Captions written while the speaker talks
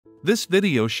This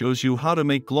video shows you how to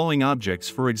make glowing objects,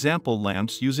 for example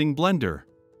lamps, using Blender.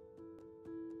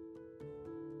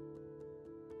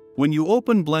 When you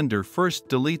open Blender, first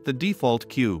delete the default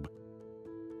cube.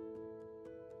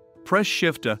 Press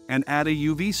Shift A and add a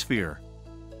UV sphere.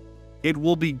 It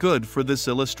will be good for this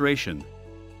illustration.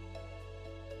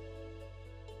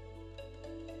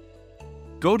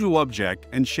 Go to Object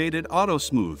and shade it Auto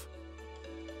Smooth.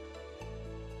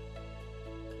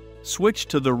 Switch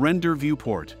to the Render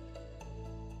viewport.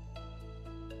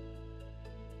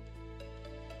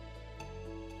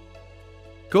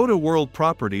 Go to World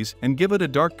Properties and give it a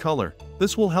dark color.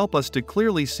 This will help us to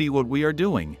clearly see what we are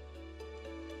doing.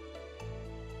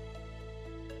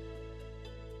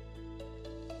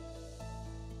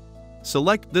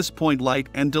 Select this point light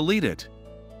and delete it.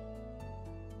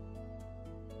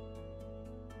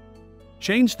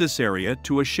 Change this area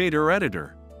to a shader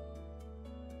editor.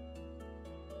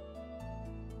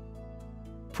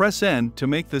 Press N to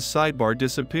make this sidebar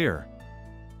disappear.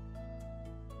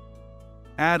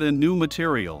 Add a new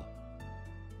material.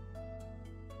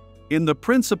 In the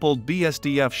principled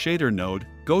BSDF shader node,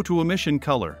 go to Emission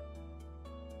Color.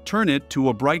 Turn it to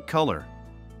a bright color.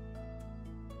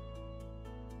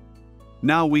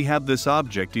 Now we have this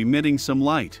object emitting some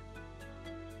light.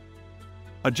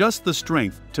 Adjust the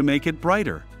strength to make it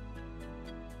brighter.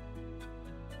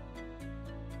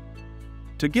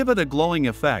 To give it a glowing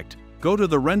effect, go to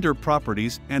the Render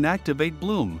Properties and activate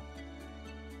Bloom.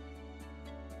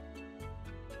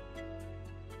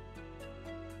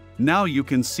 Now you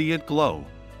can see it glow.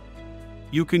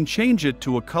 You can change it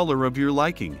to a color of your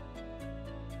liking.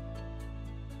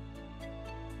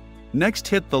 Next,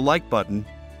 hit the like button.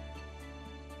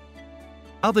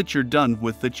 Now that you're done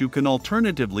with that, you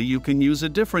can use a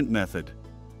different method.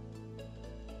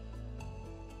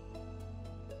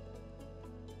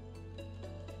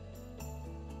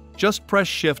 Just press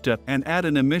Shift A and add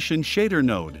an emission shader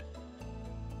node.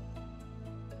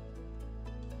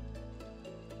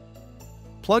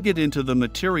 Plug it into the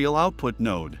material output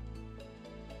node.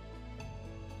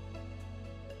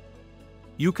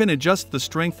 You can adjust the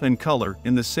strength and color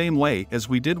in the same way as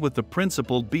we did with the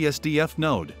principled BSDF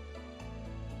node.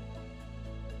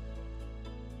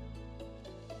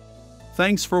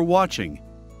 Thanks for watching.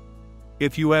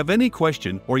 If you have any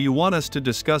question or you want us to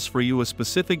discuss for you a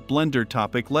specific Blender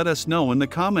topic, let us know in the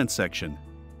comment section.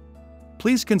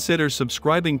 Please consider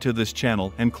subscribing to this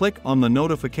channel and click on the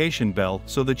notification bell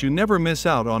so that you never miss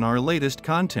out on our latest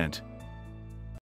content.